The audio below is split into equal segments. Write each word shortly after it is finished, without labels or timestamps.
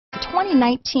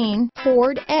2019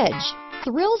 Ford Edge.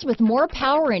 Thrills with more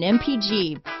power and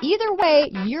MPG. Either way,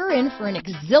 you're in for an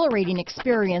exhilarating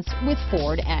experience with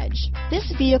Ford Edge.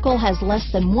 This vehicle has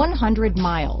less than 100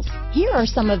 miles. Here are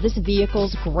some of this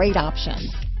vehicle's great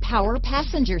options: power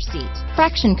passenger seat,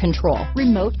 traction control,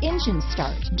 remote engine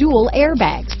start, dual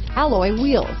airbags, alloy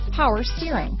wheels, power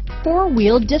steering,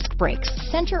 four-wheel disc brakes,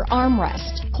 center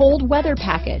armrest, cold weather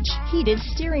package, heated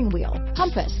steering wheel,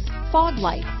 compass, fog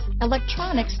lights,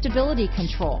 electronic stability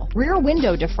control, rear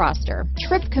window defroster,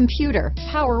 trip computer,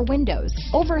 power windows,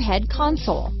 overhead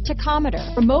console,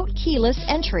 tachometer, remote keyless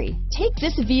entry. Take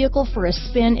this vehicle for a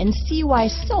spin and see why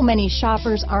so many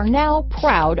shoppers are now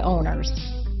proud owners.